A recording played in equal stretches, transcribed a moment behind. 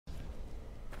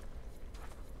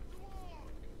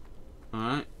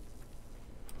Alright.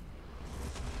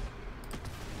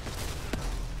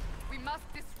 We must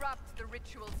disrupt the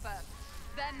ritual first.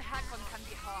 Then Hakon can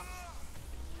be harmed.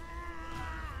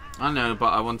 I know,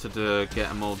 but I wanted to get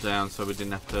them all down so we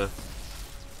didn't have to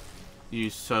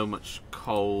use so much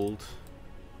cold.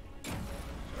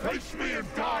 Face me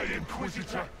and die,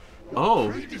 Inquisitor! Oh!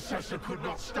 Your predecessor could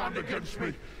not stand against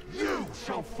me. You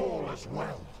shall fall as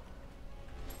well.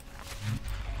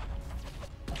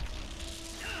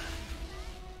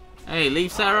 Hey,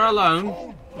 leave Sarah alone.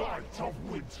 Cold blight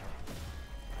of winter.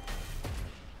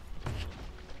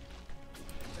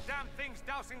 The damn thing's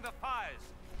dousing the fires.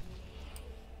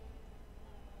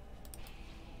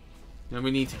 Then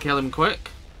we need to kill him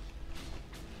quick.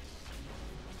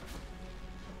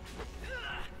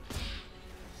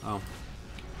 Oh.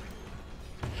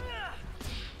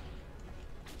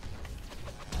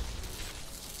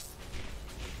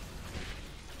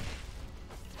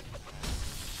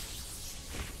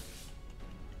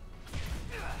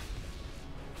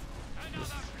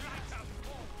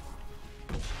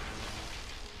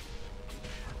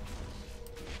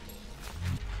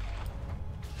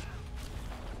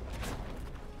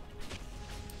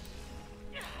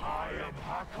 I am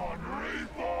Hakon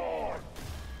Reborn!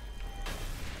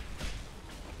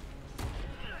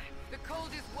 The cold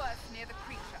is worse near the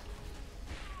creature.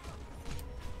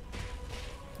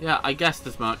 Yeah, I guessed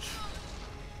as much.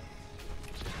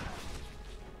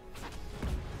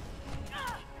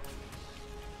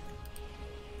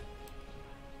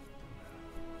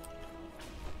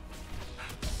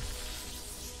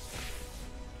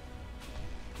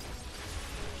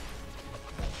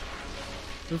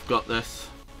 We've got this.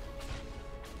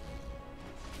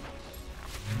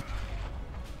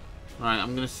 Right,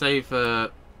 I'm gonna save. Where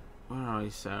are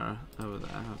you, Sarah? Over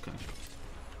there. Okay.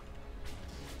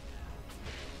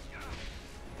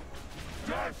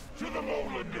 Death to the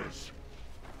Lowlanders!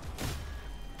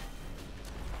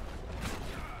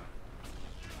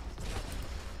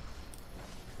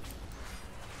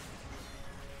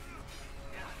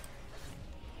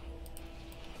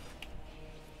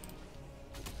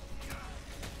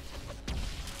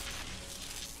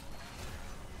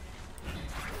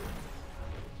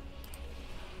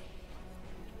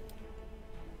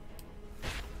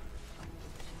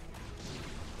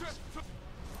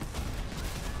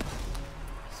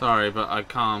 Sorry, but I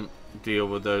can't deal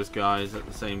with those guys at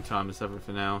the same time as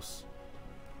everything else.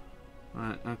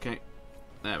 Right, okay.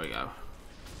 There we go.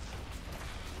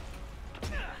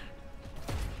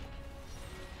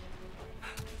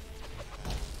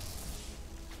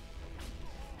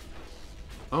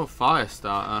 Oh, fire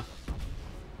starter.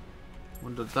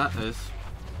 Wonder what that is.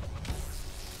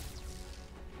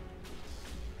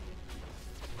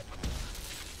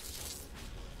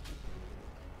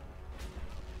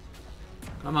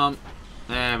 Come on.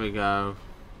 There we go.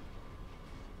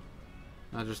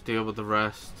 I'll just deal with the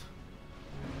rest.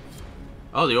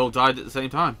 Oh, they all died at the same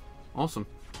time. Awesome.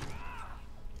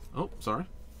 Oh, sorry.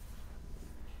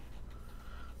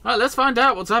 Right, let's find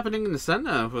out what's happening in the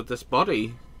center with this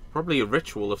body. Probably a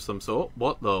ritual of some sort.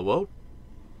 What the world?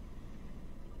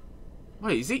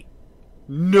 Wait, is he?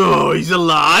 No, he's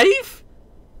alive?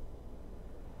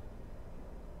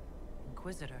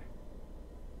 Inquisitor.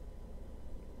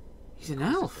 He's an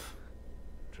elf.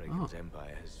 Draken's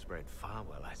empire has spread far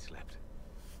while I slept.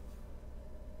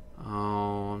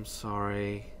 Oh, I'm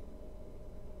sorry.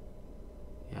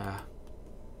 Yeah.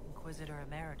 Inquisitor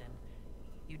Ameridan,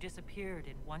 you disappeared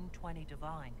in 120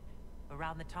 Divine,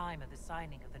 around the time of the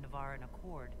signing of the Navaran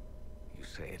Accord. You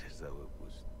say it as though it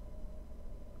was...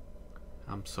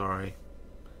 I'm sorry.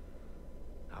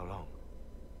 How long?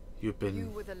 You've been... You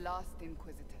were the last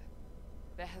Inquisitor.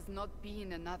 There has not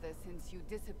been another since you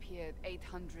disappeared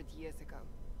 800 years ago.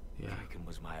 Yeah. Draken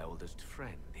was my oldest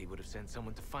friend. He would have sent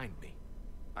someone to find me.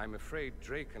 I'm afraid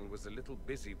Draken was a little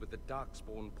busy with the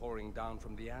Darkspawn pouring down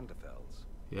from the Anderfells.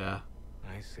 Yeah.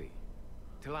 I see.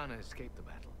 Tilana escaped the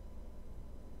battle.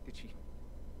 Did she...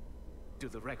 Do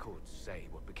the records say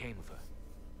what became of her?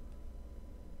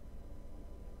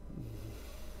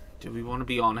 Do we want to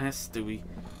be honest? Do we...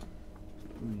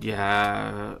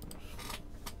 Yeah...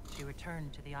 She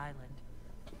returned to the island.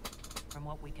 From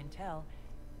what we can tell,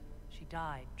 she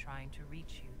died trying to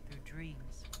reach you through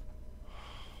dreams.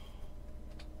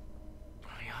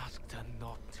 I asked her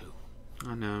not to.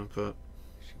 I know, but...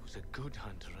 She was a good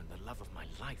hunter and the love of my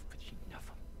life, but she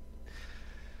never...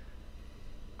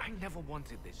 I never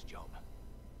wanted this job.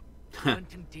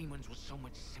 Hunting demons was so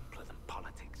much simpler than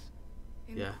politics.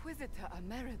 Yeah. Inquisitor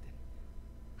Ameridan,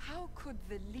 how could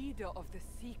the leader of the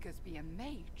Seekers be a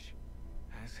mage?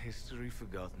 Has history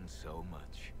forgotten so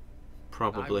much?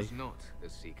 Probably. I was not a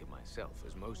seeker myself,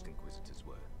 as most Inquisitors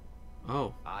were.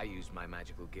 Oh. I used my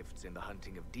magical gifts in the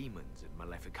hunting of demons at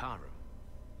Maleficarum.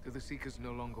 Do the Seekers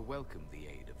no longer welcome the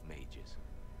aid of mages?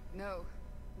 No,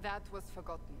 that was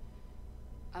forgotten.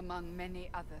 Among many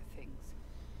other things.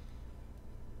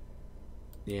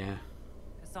 Yeah.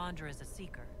 Cassandra is a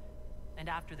seeker, and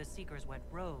after the Seekers went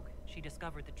rogue, she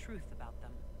discovered the truth about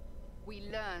them. We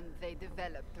learned they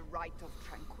developed the Rite of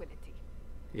Tranquility.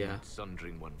 Yeah.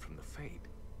 Sundering one from the Fade.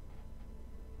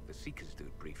 The Seekers do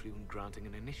it briefly when granting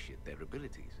an initiate their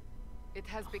abilities. It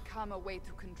has become a way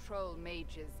to control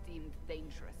mages deemed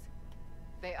dangerous.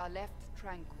 They are left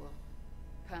tranquil,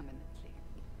 permanently.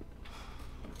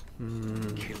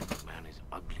 Killing a man is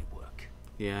ugly work.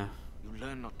 Yeah. You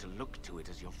learn not to look to it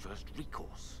as your first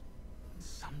recourse.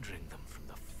 Sundering them from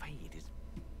the Fade is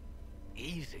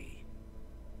easy.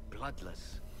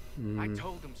 Bloodless. I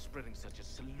told them spreading such a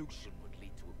solution would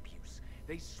lead to abuse.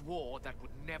 They swore that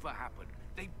would never happen.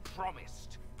 They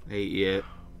promised. 8 years.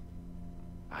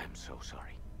 I'm so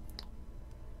sorry.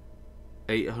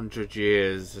 800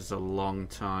 years is a long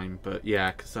time, but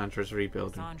yeah, Cassandra's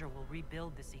rebuilding. Cassandra will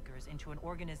rebuild the Seekers into an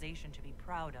organization to be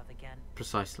proud of again.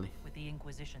 Precisely. With the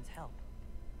Inquisition's help.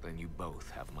 Then you both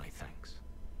have my thanks.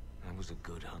 I was a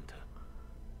good hunter.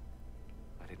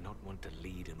 I did not want to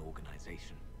lead an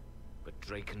organization, but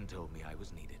Draken told me I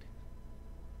was needed.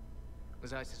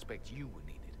 As I suspect you were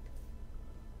needed.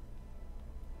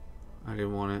 I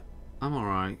didn't want it. I'm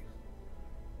alright.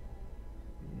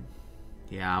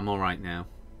 Yeah, I'm alright now.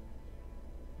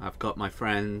 I've got my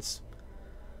friends.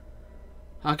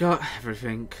 I got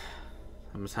everything.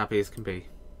 I'm as happy as can be.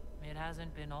 It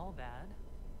hasn't been all bad.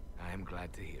 I am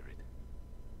glad to hear it.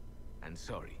 And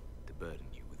sorry to burden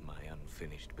you with my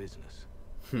unfinished business.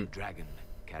 The dragon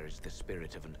carries the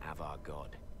spirit of an Avar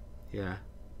god. Yeah.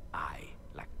 I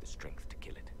lacked the strength to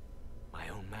kill it. My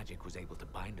own magic was able to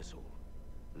bind us all.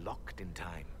 Locked in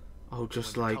time. Oh,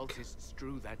 just when like... the cultists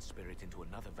drew that spirit into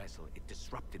another vessel, it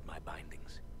disrupted my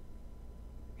bindings.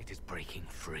 It is breaking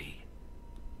free.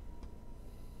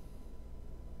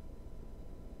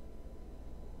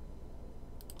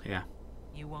 Yeah.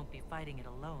 You won't be fighting it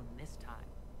alone this time.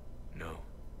 No.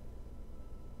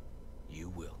 You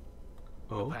will.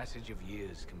 Oh. The passage of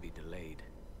years can be delayed,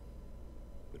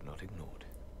 but not ignored.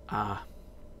 Ah.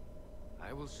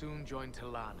 I will soon join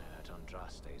Talana at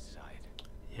Andraste's side.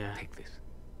 Yeah. Take this.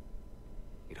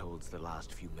 It holds the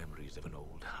last few memories of an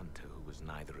old hunter who was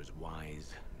neither as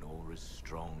wise nor as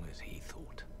strong as he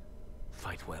thought.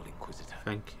 Fight well, Inquisitor.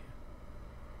 Thank you.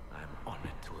 I am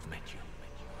honored to have met you.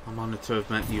 I'm honored to have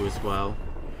met you as well.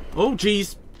 Oh,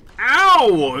 jeez.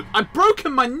 Ow! I've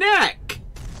broken my neck!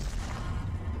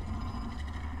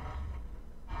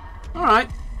 Alright.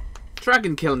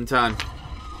 Dragon killing time.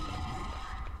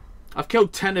 I've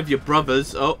killed 10 of your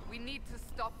brothers. Oh. We need to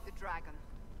stop the dragon.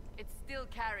 It still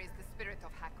carries the spirit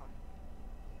of Hakon.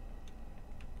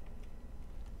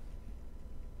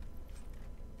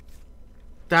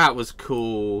 That was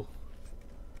cool.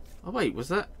 Oh, wait. Was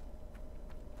that...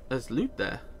 There's loot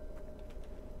there.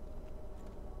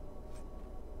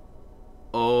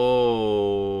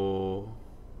 Oh.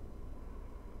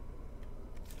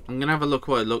 I'm gonna have a look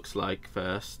what it looks like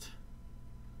first.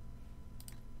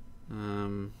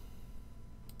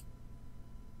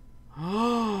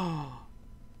 Oh,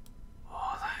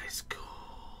 that is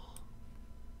cool.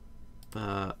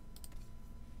 But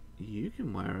you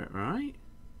can wear it, right?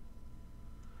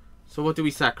 So what do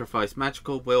we sacrifice?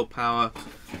 Magical, willpower.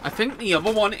 I think the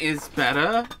other one is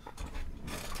better.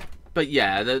 But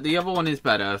yeah, the other one is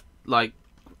better. Like,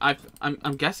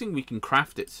 I'm guessing we can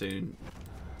craft it soon.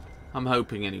 I'm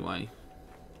hoping anyway.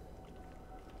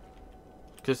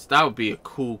 Because that would be a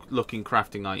cool looking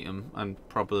crafting item. And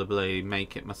probably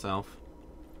make it myself.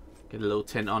 Get a little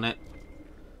tint on it.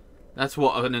 That's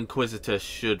what an Inquisitor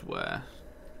should wear.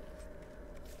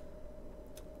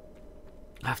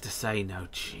 I have to say, no,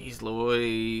 jeez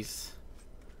Louise.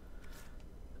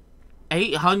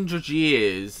 800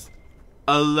 years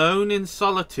alone in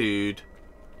solitude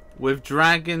with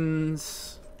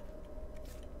dragons,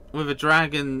 with a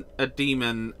dragon, a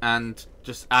demon, and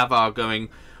just Avar going,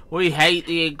 "We hate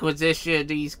the Inquisition.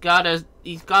 He's got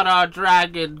our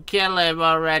dragon. Kill him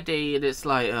already." And it's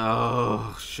like,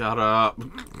 oh, shut up.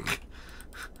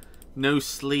 No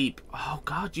sleep. Oh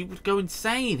God, you would go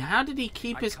insane. How did he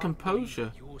keep his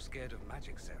composure? You're scared of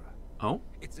magic, Sarah. Oh?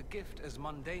 It's a gift as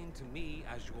mundane to me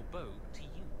as your bow to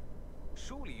you.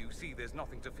 Surely you see there's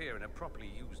nothing to fear in a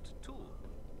properly used tool.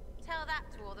 Tell that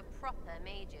to all the proper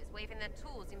mages waving their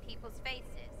tools in people's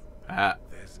faces.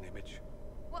 There's an image.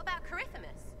 What about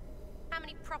Carithimus? How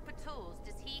many proper tools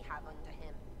does he have under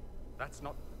him? That's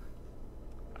not...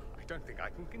 I don't think I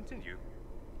can continue.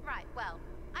 Right, well,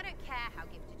 I don't care how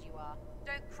gifted you are.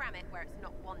 Don't cram it where it's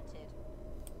not wanted.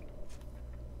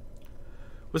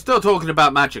 We're still talking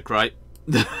about magic, right?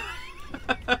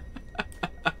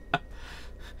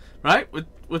 Right?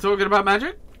 We're talking about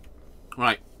magic?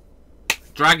 Right.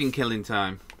 Dragon killing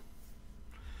time.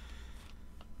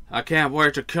 I can't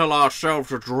wait to kill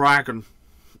ourselves a dragon.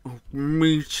 A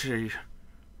meaty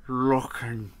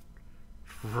looking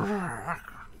dragon.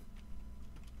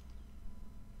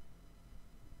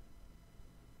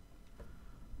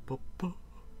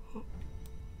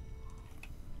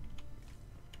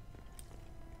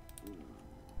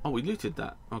 Oh, we looted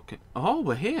that. Okay. Oh,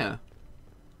 we're here.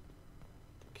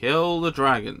 Kill the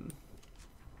dragon.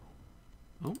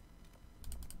 Oh.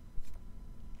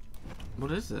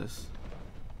 What is this?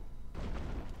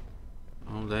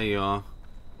 Oh, there you are.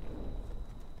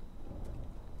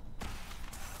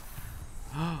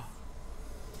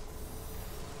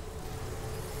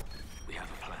 We have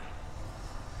a plan.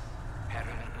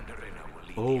 Heron and Arena will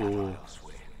lead Oh. the Avar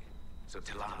elsewhere, so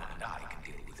Tilana and I can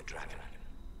deal with the dragon.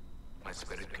 My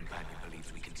spirit companion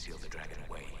believes we can seal the dragon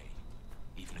away,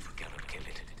 even if we cannot kill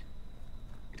it.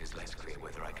 It is less clear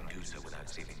whether I can do so without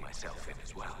sealing myself in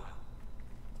as well.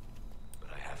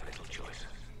 But I have little choice.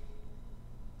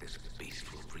 This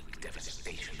beast will wreak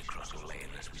devastation across Orlais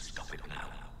unless we stop it now.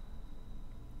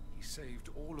 He saved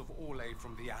all of Orlais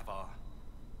from the Avar,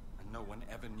 and no one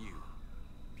ever knew.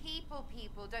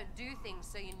 People don't do things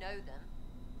so you know them.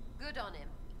 Good on him.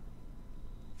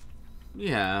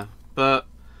 Yeah, but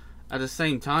at the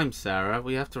same time, Sarah,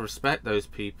 we have to respect those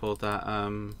people that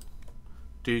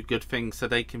do good things so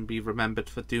they can be remembered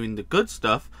for doing the good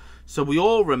stuff. So we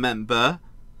all remember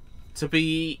to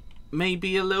be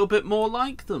maybe a little bit more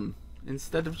like them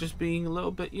instead of just being a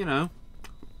little bit, you know.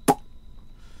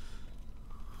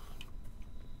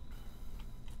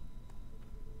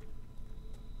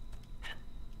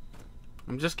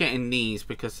 I'm just getting these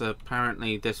because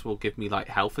apparently this will give me like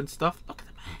health and stuff. Look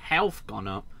at my health gone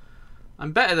up.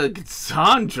 I'm better than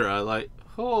Cassandra. Like,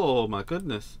 oh my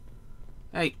goodness.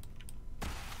 Hey,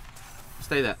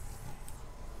 stay there.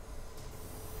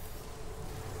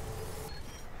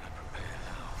 I prepare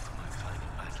now for my final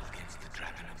battle against the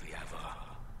dragon of the Avar.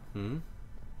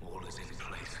 All is in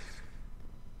place.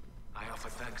 I offer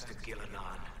thanks to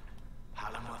Gilanan,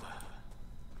 Halamother,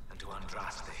 and to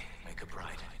Andraste, Maker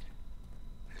Bride.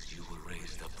 As you were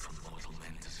raised up from mortal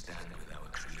men to stand with our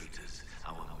creators,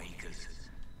 our makers,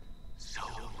 so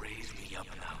raise me up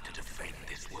now to defend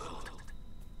this world.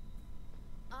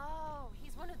 Oh,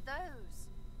 he's one of those.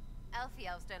 Elfie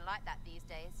elves don't like that these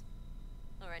days.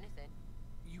 Or anything.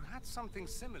 You had something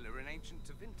similar in ancient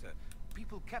Tevinter.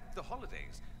 People kept the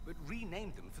holidays, but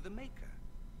renamed them for the Maker.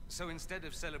 So instead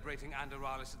of celebrating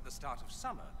Andaralis at the start of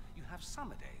summer, you have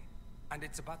Summer Day. And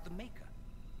it's about the Maker.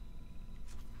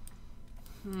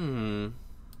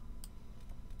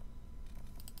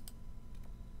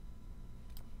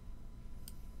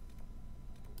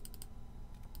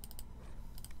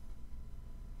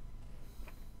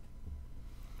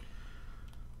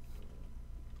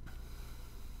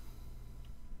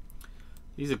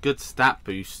 These are good stat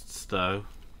boosts, though.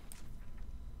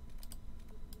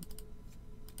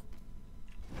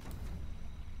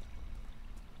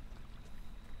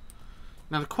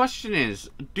 Now the question is,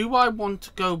 do I want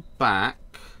to go back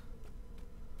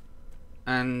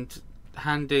and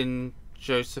hand in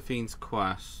Josephine's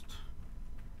quest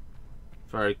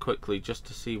very quickly just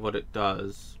to see what it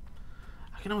does?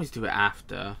 I can always do it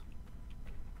after.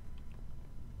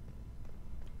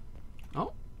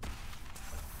 Oh.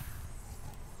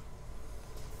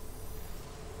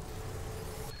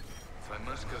 If I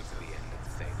must go to the end of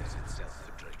the Thalos itself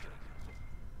for Draken,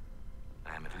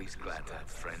 I am at least glad to have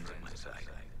friends on my side.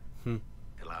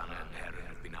 Ilana and Heron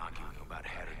have been arguing about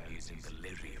Heron using the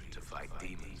lyrium to fight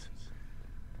demons.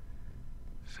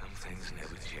 Some things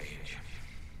never change.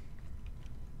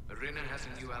 Arena has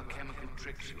a new alchemical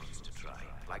trick she wants to try,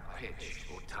 like pitch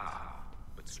or tar,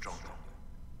 but stronger.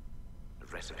 A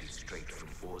recipe straight from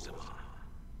Orzammar.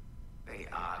 They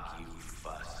argue,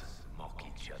 fuss, and mock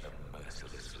each other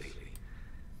mercilessly.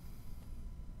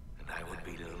 And I would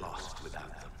be lost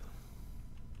without them.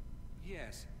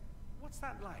 Yes. What's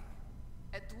that like?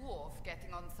 A dwarf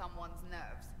getting on someone's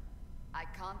nerves. I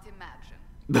can't imagine.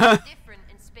 Different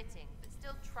in spitting, but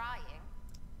still trying.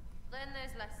 Learn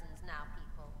those lessons now,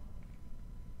 people.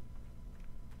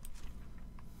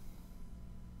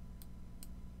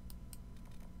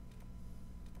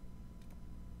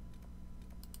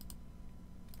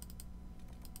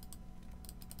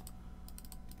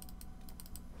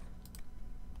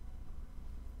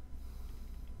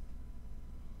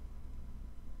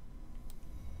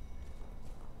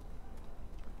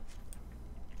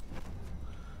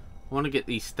 I want to get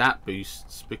these stat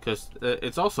boosts because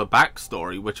it's also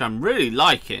backstory, which I'm really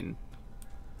liking.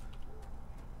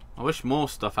 I wish more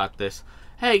stuff had this.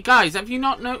 Hey guys, have you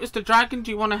not noticed the dragon?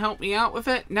 Do you want to help me out with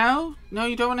it? No? No,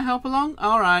 you don't want to help along?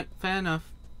 Alright, fair enough.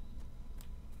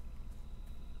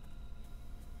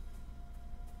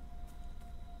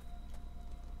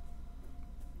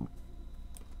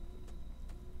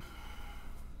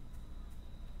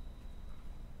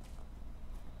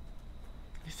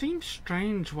 It seems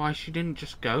strange why she didn't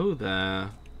just go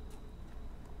there.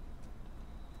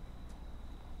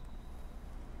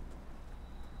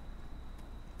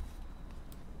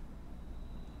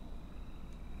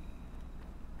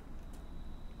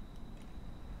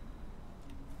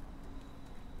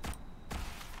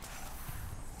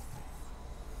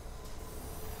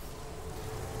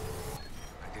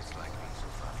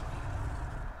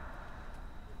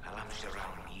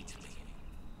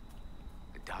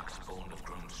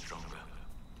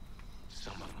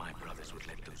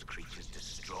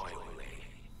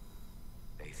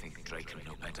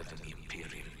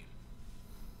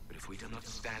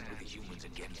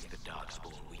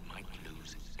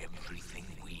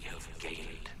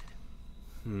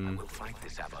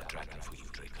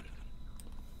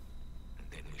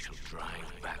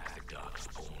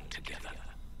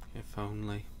 If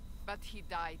only. But he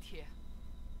died here,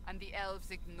 and the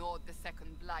elves ignored the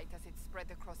second blight as it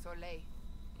spread across Olay.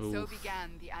 So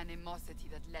began the animosity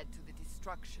that led to the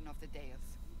destruction of the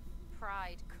Dales.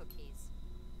 Pride cookies.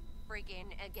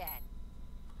 Friggin' again.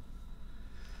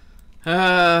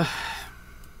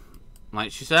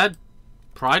 Like she said,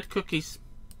 pride cookies.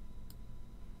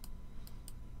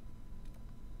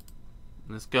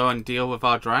 Let's go and deal with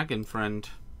our dragon friend.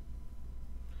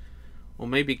 Or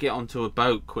maybe get onto a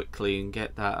boat quickly and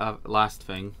get that last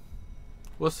thing.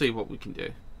 We'll see what we can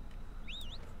do.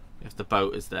 If the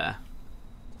boat is there.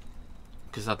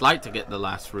 Because I'd like to get the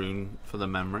last rune for the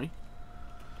memory.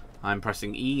 I'm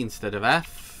pressing E instead of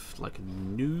F. Like a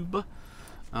noob.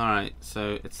 Alright,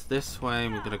 so it's this way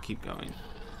and we're going to keep going.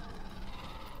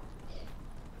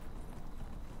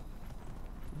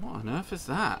 What on earth is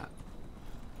that?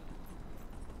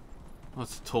 Oh,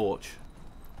 it's a torch.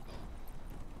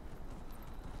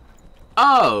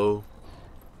 Oh!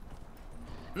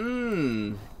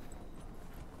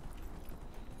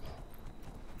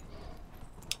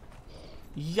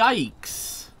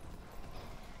 Yikes!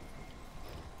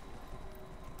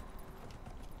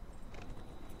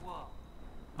 Whoa.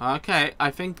 Okay, I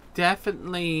think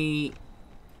definitely...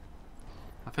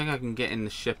 I think I can get in the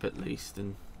ship at least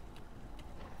and...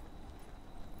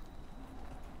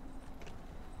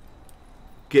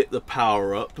 get the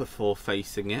power up before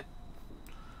facing it.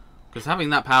 Because having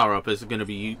that power up is going to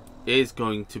be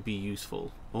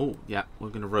useful. Oh, yeah, we're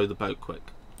going to row the boat quick.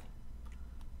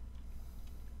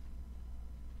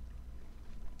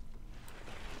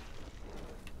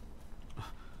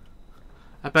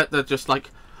 I bet they're just like,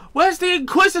 where's the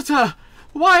Inquisitor?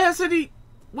 Why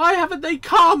haven't they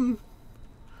come?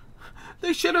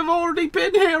 They should have already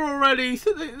been here already.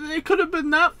 So they could have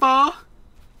been that far.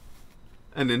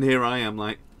 And then here I am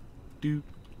like, do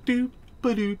do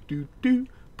ba do do do.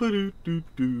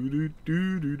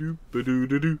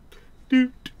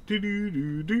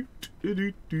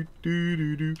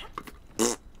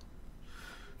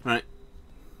 Right,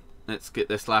 let's get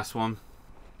this last one.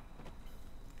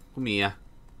 Come here.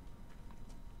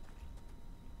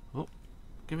 Oh,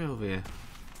 give it over here.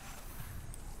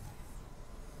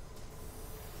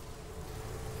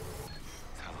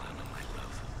 Talana, my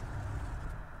love.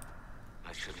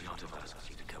 I should not have asked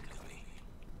you to come with me.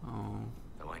 Oh.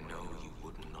 Though I know you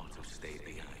would not have stayed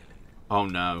behind. Oh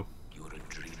no. You're a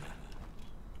dreamer.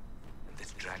 And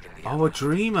this dragon, Oh, a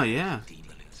dreamer, yeah.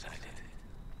 Demon inside it.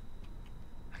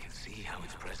 I can see how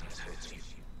its presence hurts you.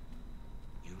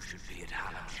 You should be at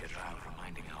Halam Shiral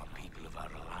reminding our people of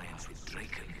our alliance with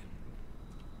Draken.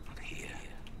 Not here,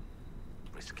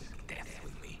 risking death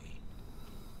with me.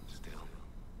 Still,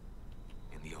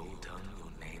 in the old tongue, your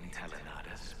name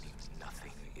Talanadas means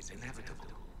nothing is inevitable.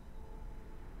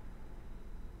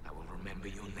 I will remember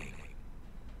your name.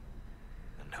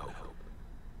 And hope.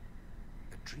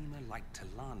 A dreamer like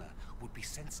Talana would be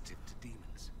sensitive to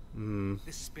demons.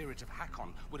 This spirit of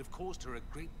Hakon would have caused her a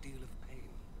great deal of pain.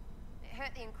 It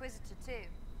hurt the Inquisitor too.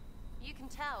 You can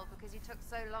tell because you took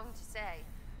so long to say.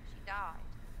 She died.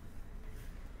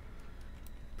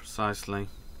 Precisely.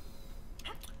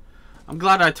 I'm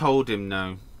glad I told him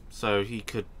no, so he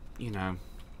could, you know.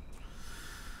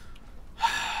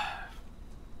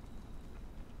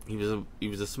 He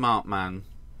was a smart man,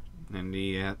 and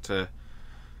he had to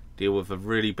deal with a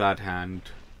really bad hand.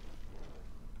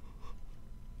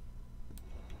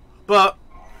 But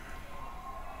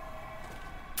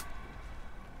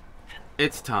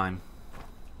It's time.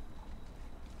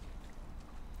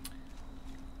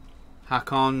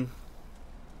 Hakon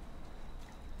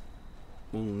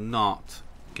will not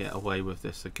get away with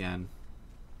this again.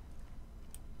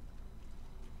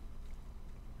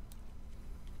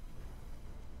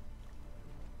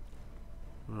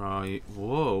 Right.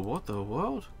 Whoa, what the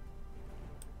world?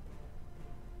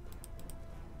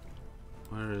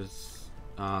 Where is...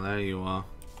 Ah, there you are.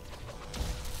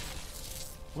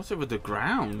 What's it with the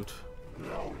ground?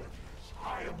 Lowlands,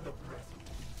 I am the breath of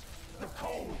wind, the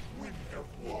cold wind of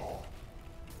war.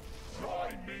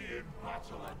 Join me in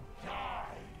battle and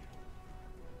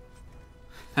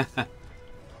die.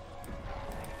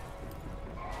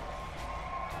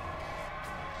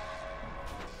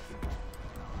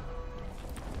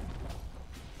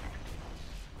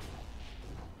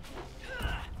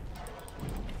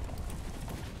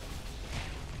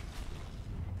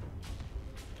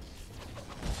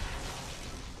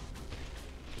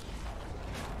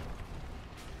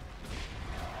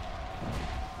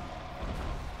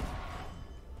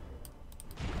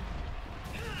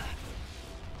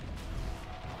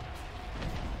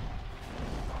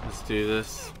 Let's do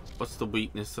this. What's the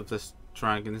weakness of this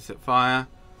dragon? Is it fire?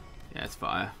 Yeah, it's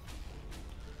fire.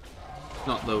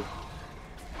 Not the...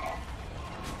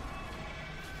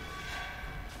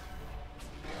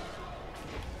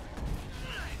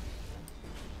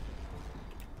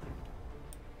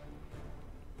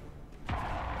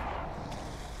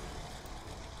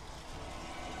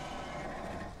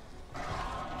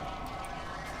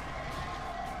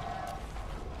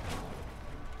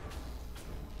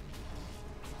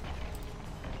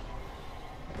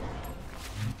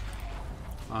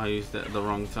 I used it at the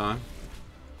wrong time.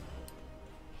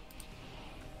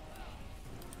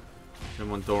 Didn't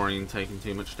want Dorian taking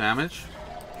too much damage.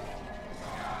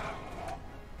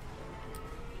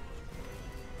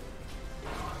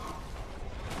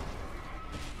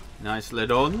 Nice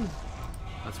lid on.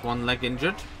 That's one leg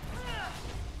injured.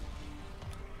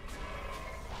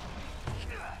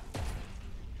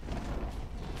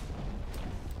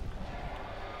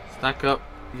 Stack up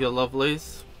your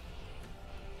lovelies.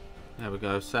 There we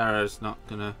go. Sarah's not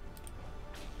gonna...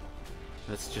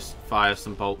 Let's just fire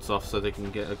some bolts off so they can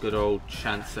get a good old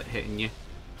chance at hitting you.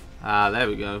 Ah, there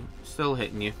we go. Still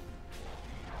hitting you.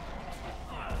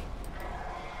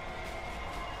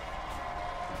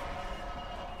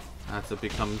 That's a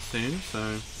big coming soon,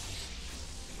 so...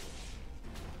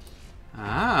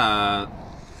 Ah,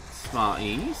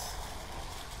 smarties.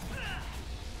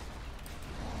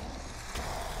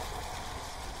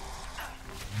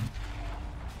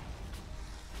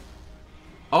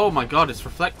 Oh my god, it's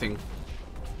reflecting.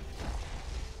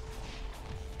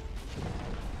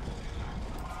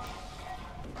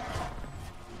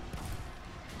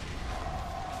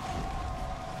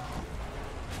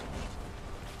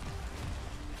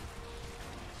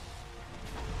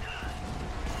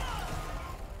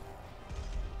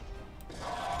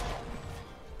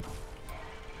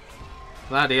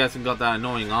 Glad he hasn't got that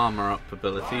annoying armor up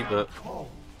ability, but...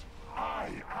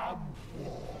 I am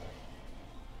war.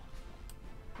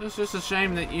 It's just a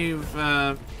shame that you've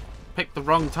picked the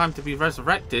wrong time to be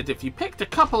resurrected. If you picked a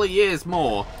couple of years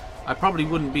more, I probably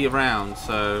wouldn't be around,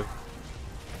 so...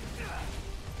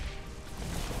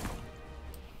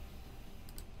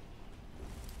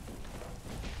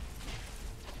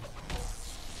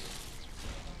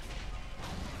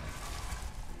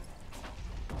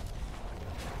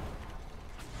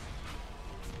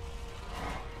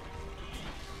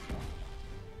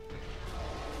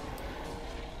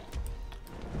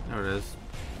 There it is.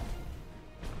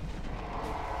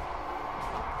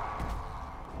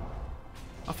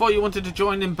 I thought you wanted to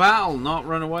join in battle, not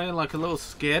run away like a little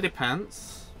scaredy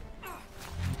pants.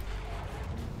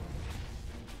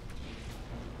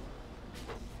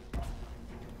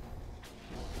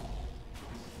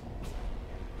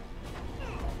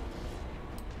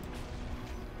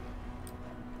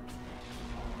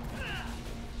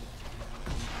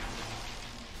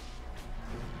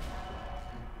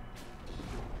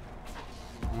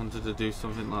 Wanted to do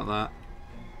something like that.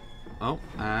 Oh,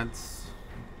 ads.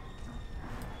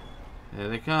 Here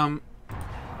they come.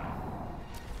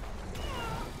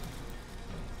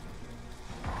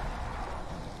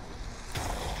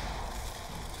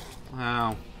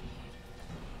 Wow.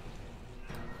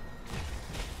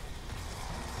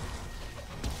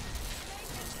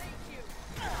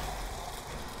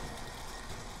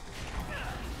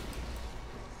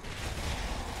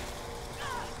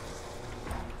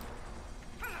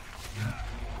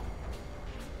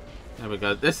 There we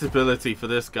go. This ability for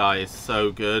this guy is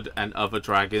so good, and other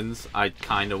dragons. I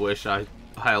kind of wish I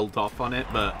held off on it,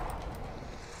 but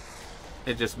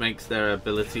it just makes their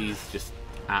abilities just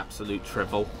absolute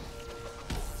trivial.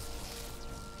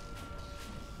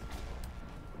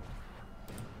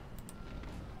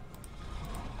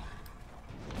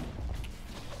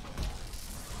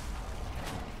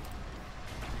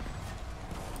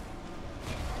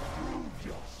 Prove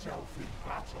yourself in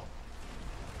battle.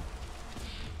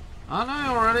 Aren't I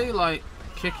already, like,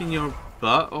 kicking your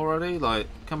butt already? Like,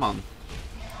 come on.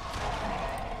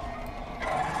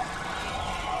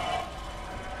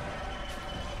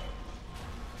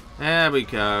 There we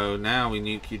go. Now we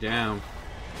nuke you down.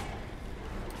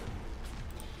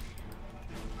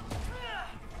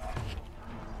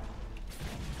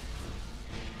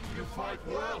 You fight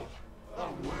well.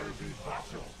 A worthy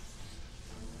battle.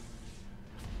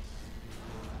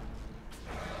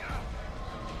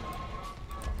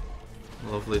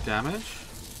 Lovely damage.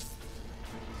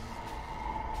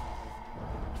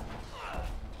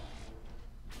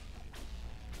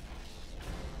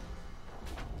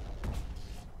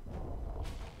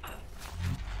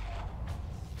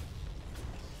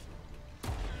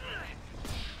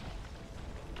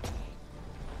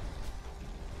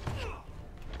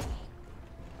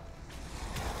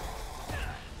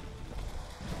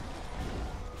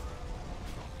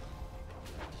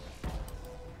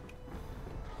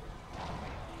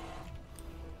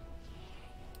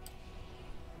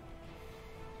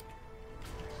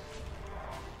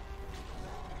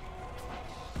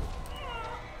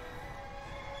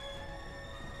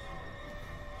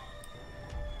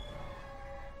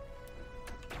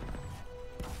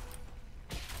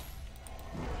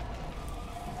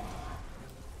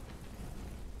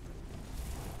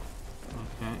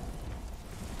 Okay.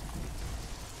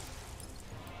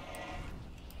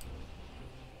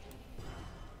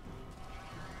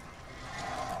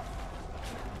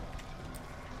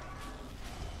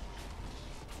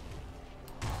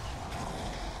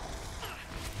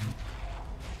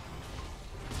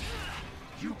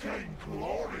 You gain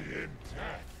glory in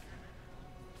death.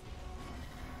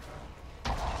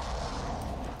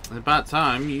 About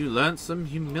time you learnt some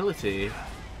humility.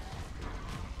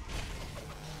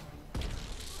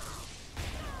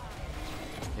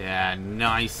 Yeah,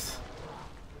 nice.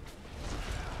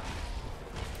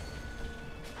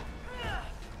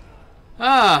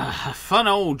 Ah, a fun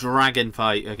old dragon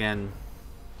fight again.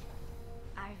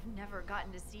 I've never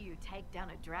gotten to see you take down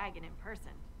a dragon in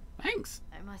person. Thanks.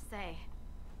 I must say,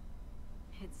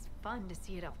 it's fun to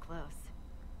see it up close.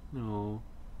 No.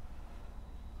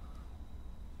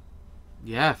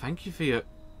 Yeah, thank you for your...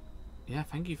 Yeah,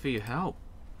 thank you for your help.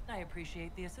 I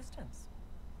appreciate the assistance.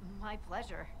 My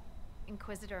pleasure.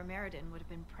 Inquisitor Meriden would have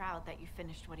been proud that you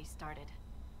finished what he started.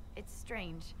 It's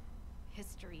strange.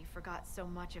 History forgot so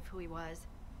much of who he was.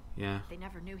 Yeah. They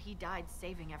never knew he died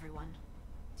saving everyone.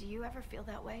 Do you ever feel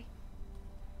that way?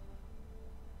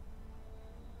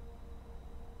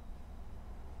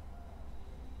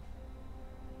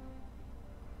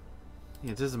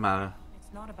 Yeah, it doesn't matter.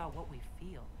 It's not about what we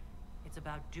feel. It's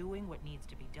about doing what needs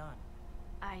to be done.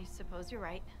 I suppose you're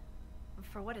right.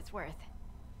 For what it's worth.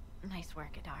 Nice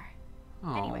work, Adar.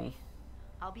 Oh. Anyway,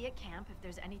 I'll be at camp if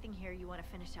there's anything here you want to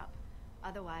finish up.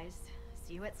 Otherwise,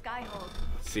 see you at Skyhold.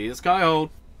 See you at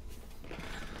Skyhold.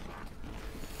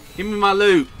 Give me my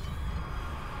loot.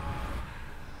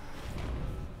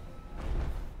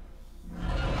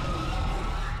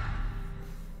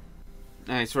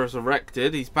 Now he's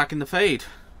resurrected. He's back in the Fade.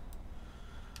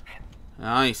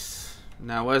 Nice.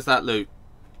 Now where's that loot?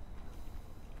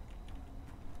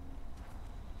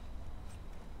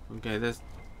 Okay, there's...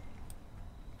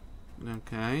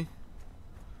 Okay.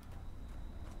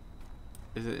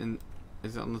 Is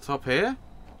it on the top here?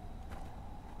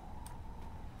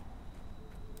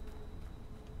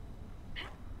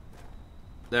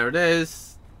 There it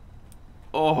is.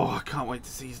 Oh, I can't wait to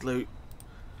see his loot.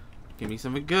 Give me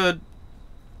something good.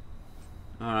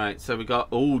 Alright, so we got...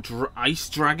 Oh, Ice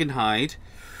Dragon Hide.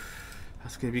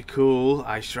 That's going to be cool.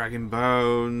 Ice Dragon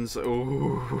Bones.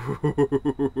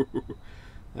 Ooh.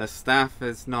 The staff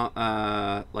is not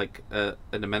like an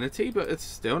amenity, but it's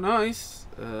still nice.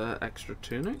 Extra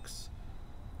tunics.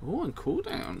 Oh, and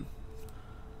cooldown.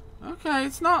 Okay,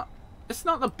 it's not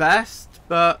the best,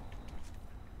 but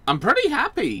I'm pretty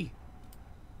happy.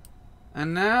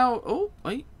 And now, oh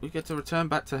wait, we get to return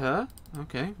back to her.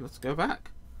 Okay, let's go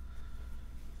back.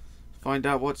 Find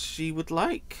out what she would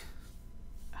like.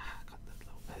 Got that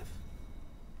little bit.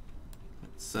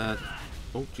 Let's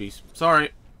oh jeez,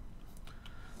 sorry.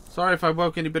 Sorry if I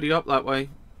woke anybody up that way.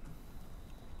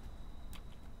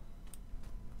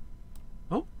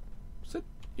 Oh, sit.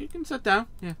 You can sit down.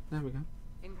 Yeah, there we go.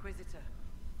 Inquisitor,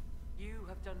 you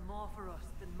have done more for us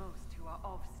than most who are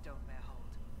of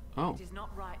Stonemerehold. Oh. It is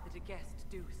not right that a guest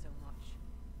do so much.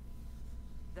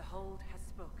 The Hold has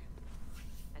spoken,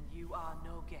 and you are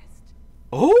no guest.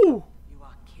 Oh! You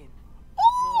are kin.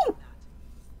 Oh! More than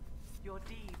that, your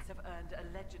deeds have earned a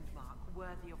legend mark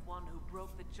worthy of one who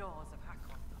broke the jaws of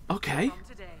Hakon. Okay. From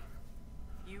today,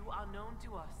 you are known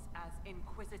to us as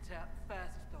Inquisitor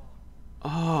Firstthor.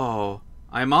 Oh,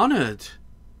 I'm honored.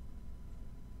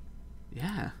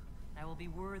 Yeah. I will be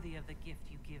worthy of the gift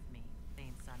you give me,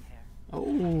 Thane Sunhair. Oh.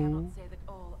 I cannot say that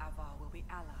all Avar will be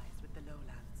allies with the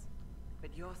Lowlands,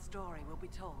 but your story will be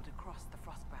told across the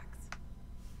Frostbacks.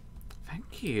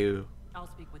 Thank you. I'll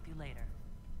speak with you later.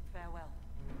 Farewell.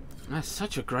 That's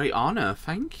such a great honor.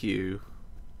 Thank you.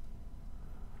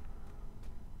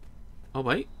 Oh,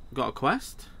 wait. Got a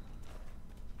quest?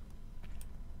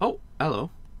 Oh,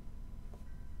 hello.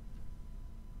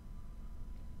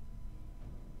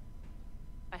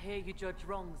 I hear you judge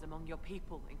wrongs among your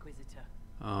people, Inquisitor.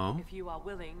 Oh. If you are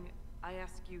willing, I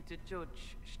ask you to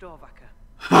judge Storvaker.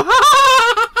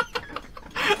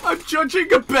 I'm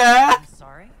judging a bear! I'm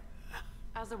sorry?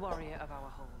 As a warrior of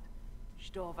our hold,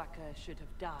 Storvaker should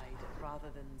have died rather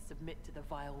than submit to the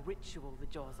vile ritual the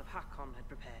Jaws of Hakon had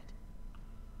prepared.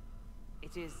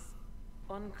 It is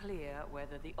unclear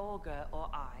whether the Augur or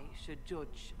I should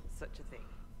judge such a thing.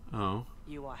 Oh.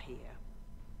 You are here.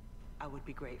 I would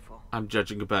be grateful. I'm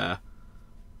judging a bear.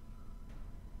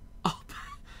 Oh.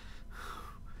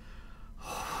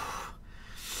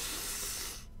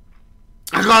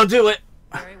 I can't do it!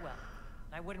 Very well.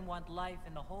 I wouldn't want life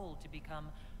in the hold to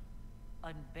become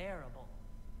unbearable.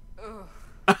 Ugh.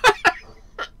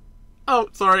 Oh,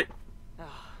 sorry.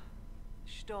 Ah,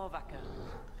 Storvaker,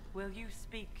 will you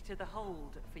speak to the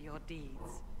hold for your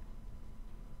deeds?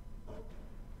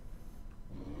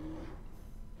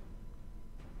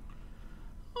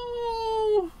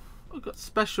 Oh, I got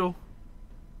special.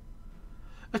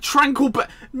 A tranquil bear.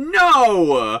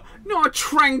 No! Not a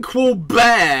tranquil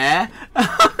bear!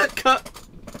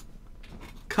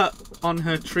 Cut on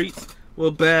her treats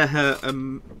will bear her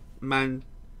man.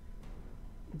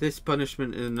 This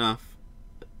punishment is enough.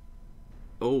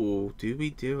 Oh, do we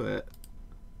do it?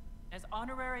 As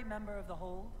honorary member of the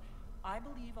hold, I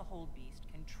believe a hold beast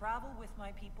can travel with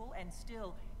my people and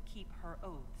still keep her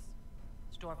oaths.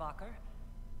 Storvaker,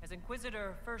 as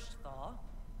Inquisitor Firstthor,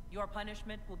 your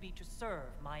punishment will be to serve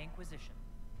my Inquisition.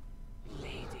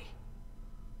 Lady,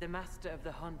 the Master of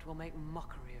the Hunt will make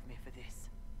mockery of me for this.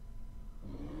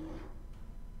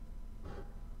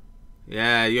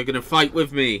 Yeah, you're gonna fight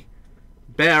with me.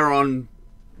 Bear on.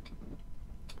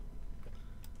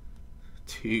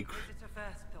 Inquisitor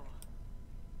Firstthor.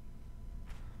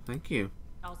 Thank you.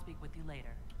 I'll speak with you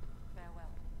later.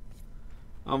 Farewell.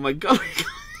 Oh my god. We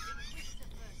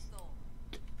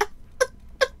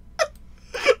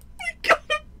got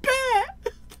a bear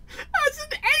as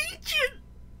an agent.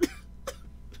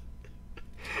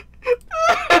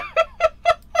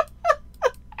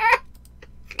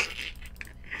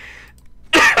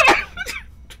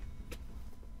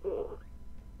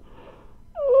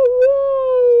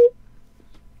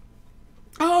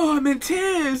 Oh, I'm in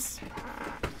tears.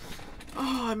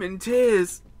 Oh, I'm in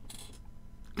tears.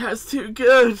 That's too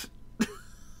good.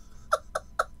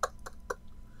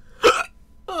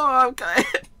 Oh, I've got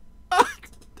it. Oh,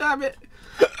 damn it.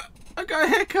 I got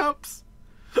hiccups.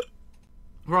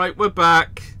 Right, we're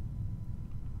back.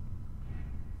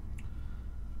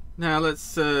 Now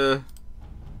let's okay,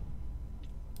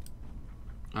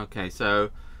 so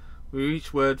we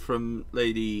reach word from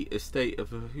Lady Estate of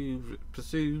who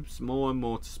presumes more and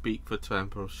more to speak for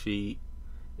Temple. She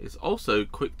is also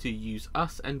quick to use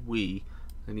us and we,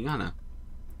 Liliana.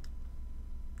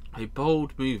 A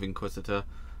bold move, Inquisitor.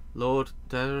 Lord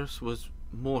Darius was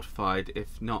mortified,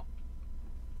 if not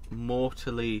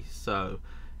mortally so.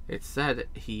 It's said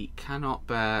he cannot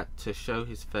bear to show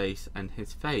his face, and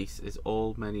his face is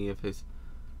all many of his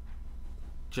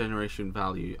generation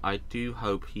value. I do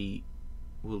hope he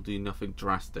will do nothing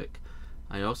drastic.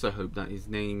 I also hope that his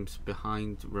names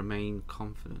behind remain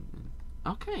confident.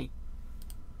 Okay.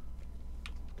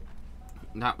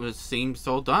 That seems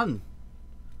all done.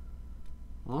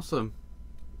 Awesome.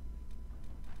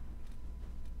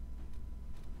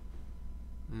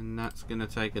 And that's gonna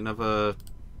take another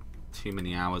too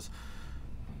many hours.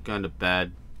 Going to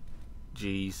bed.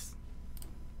 Jeez.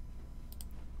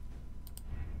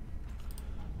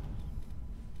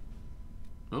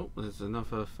 Oh, there's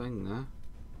another thing there.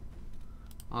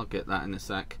 I'll get that in a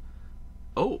sec.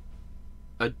 Oh,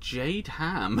 a jade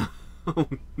ham. Oh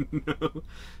no.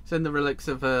 Send the relics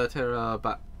of Terra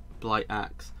Blight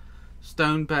Axe.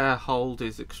 Stone Bear Hold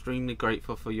is extremely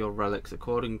grateful for your relics.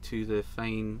 According to the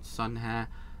Thane Sunhair,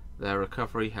 Their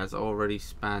recovery has already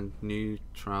spanned new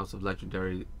trials of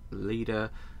legendary leader,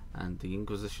 and the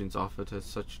Inquisition's offered her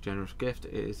such a generous gift.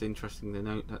 It is interesting to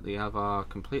note that the Avar are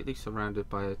completely surrounded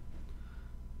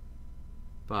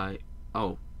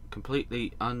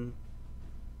completely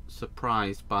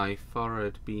unsurprised by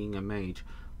Farad being a mage.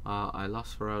 I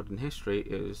lost Farad in history.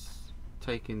 It was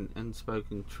taken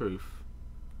unspoken truth.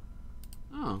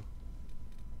 Oh.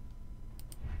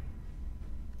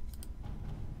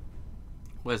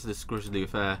 Where's this grisly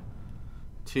affair?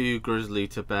 Too grisly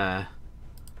to bear.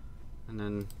 And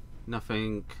then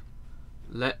nothing.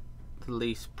 Let the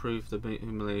least prove the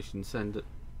humiliation. Send it.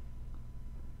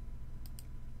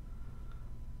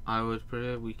 I would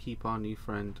prefer we keep our new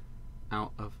friend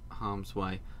out of harm's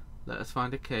way. Let us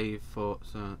find a cave for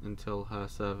her until her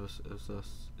service of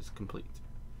us is complete.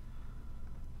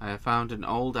 I have found an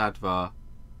old Advar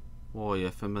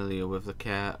warrior familiar with the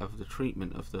care of the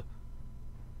treatment of the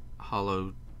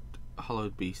hollowed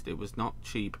beast. It was not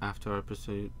cheap. After I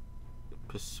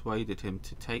persuaded him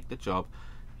to take the job,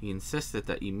 he insisted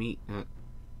that he meet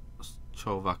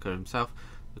Strovaka himself.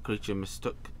 The creature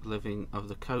mistook living of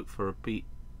the coat for a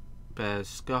bear's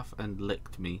scuff and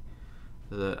licked me.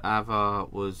 The Avar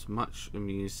was much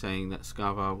amused, saying that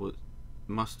Skavar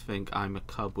must think I'm a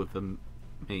cub with a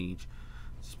mage.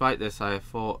 Despite this, I have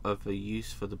thought of a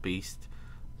use for the beast.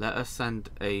 Let us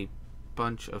send a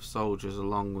bunch of soldiers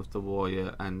along with the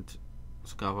warrior and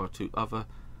Skavar to other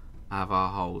Avar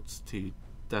holds to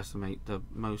decimate the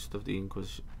most of the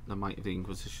might of the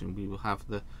Inquisition. We will have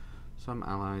some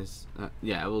allies.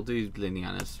 Yeah, we'll do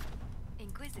Liniana's.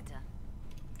 Inquisitor.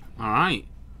 Alright.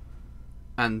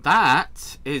 And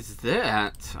that is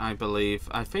that, I believe.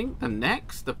 I think the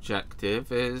next objective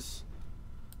is...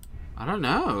 I don't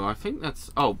know. I think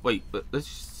that's... Oh, wait. But let's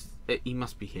just... He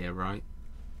must be here, right?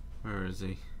 Where is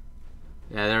he?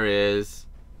 Yeah, there he is.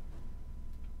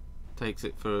 Takes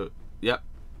it for... Yep.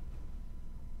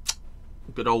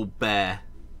 Good old bear.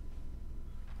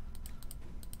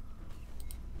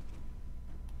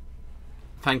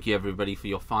 Thank you, everybody, for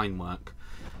your fine work.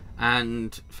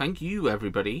 And thank you,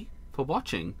 everybody, for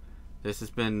watching. This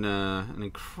has been an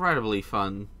incredibly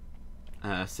fun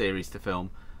series to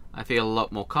film. I feel a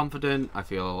lot more confident. I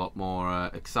feel a lot more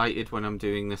excited when I'm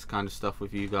doing this kind of stuff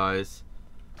with you guys.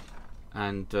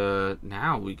 And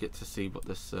now we get to see what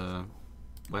this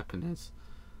weapon is.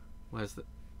 Where's the...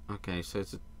 Okay, so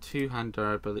it's a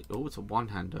two-hander, I believe. Oh, it's a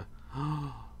one-hander.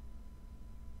 Oh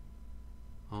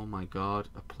my god.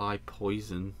 Apply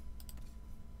poison.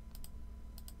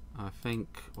 I think...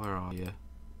 Where are you?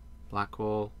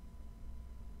 Blackwall.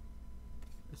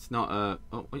 It's not a...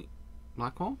 Oh, wait.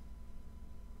 Blackwall?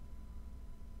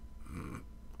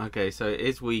 Okay, so it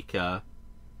is weaker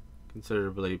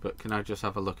considerably, but can I just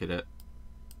have a look at it?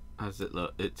 How does it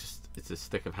look? It's a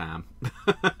stick of ham.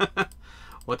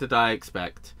 What did I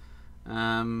expect?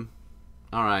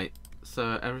 Alright,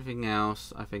 so everything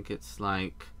else, I think it's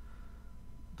like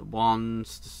the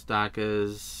wands, the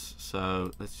staggers.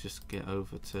 So let's just get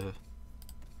over to...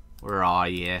 Where are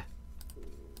you?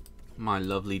 My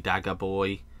lovely dagger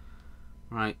boy.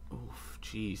 Right, oof,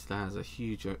 jeez, that has a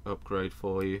huge upgrade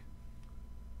for you.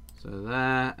 So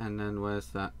there, and then where's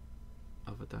that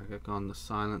other dagger gone? The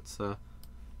silencer.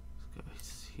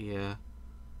 Let's go here.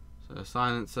 So the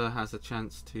silencer has a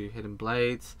chance to hidden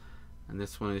blades, and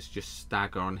this one is just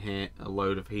stagger on hit, a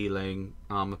load of healing,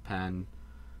 armor pen,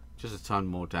 just a ton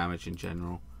more damage in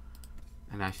general.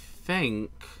 And I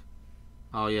think,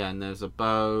 oh yeah, and there's a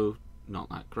bow, not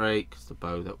that great because the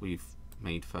bow that we've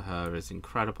made for her is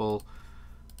incredible.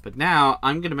 But now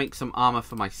I'm going to make some armor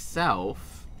for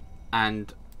myself,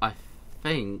 and I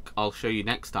think I'll show you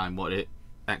next time what it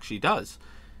actually does.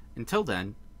 Until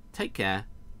then, take care,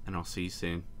 and I'll see you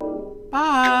soon. Bye!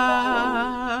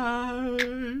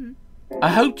 I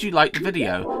hope you liked the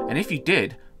video, and if you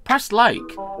did, press like,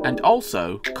 and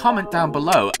also comment down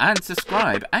below and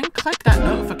subscribe, and click that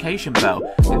notification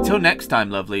bell. Until next time,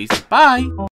 lovelies, bye!